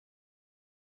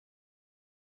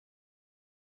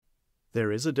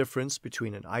There is a difference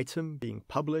between an item being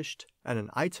published and an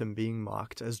item being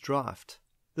marked as draft.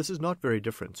 This is not very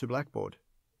different to Blackboard.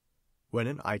 When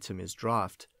an item is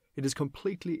draft, it is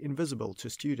completely invisible to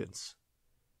students.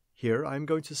 Here I am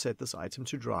going to set this item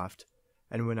to draft,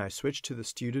 and when I switch to the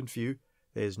student view,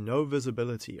 there is no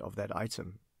visibility of that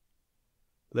item.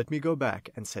 Let me go back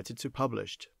and set it to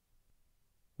published.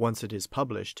 Once it is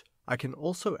published, I can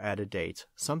also add a date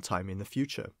sometime in the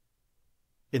future.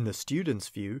 In the student's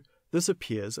view, this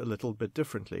appears a little bit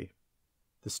differently.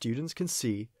 The students can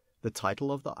see the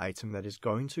title of the item that is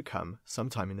going to come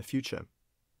sometime in the future.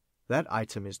 That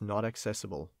item is not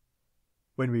accessible.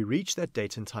 When we reach that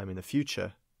date and time in the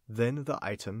future, then the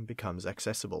item becomes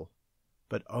accessible,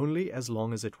 but only as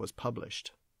long as it was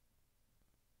published.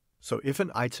 So if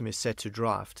an item is set to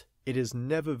draft, it is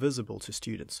never visible to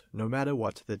students, no matter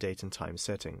what the date and time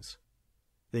settings.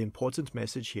 The important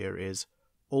message here is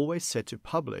always set to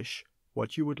publish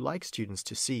what you would like students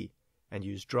to see, and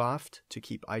use draft to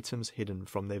keep items hidden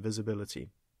from their visibility.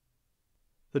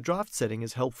 The draft setting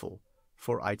is helpful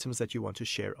for items that you want to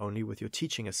share only with your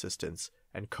teaching assistants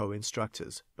and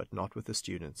co-instructors, but not with the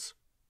students.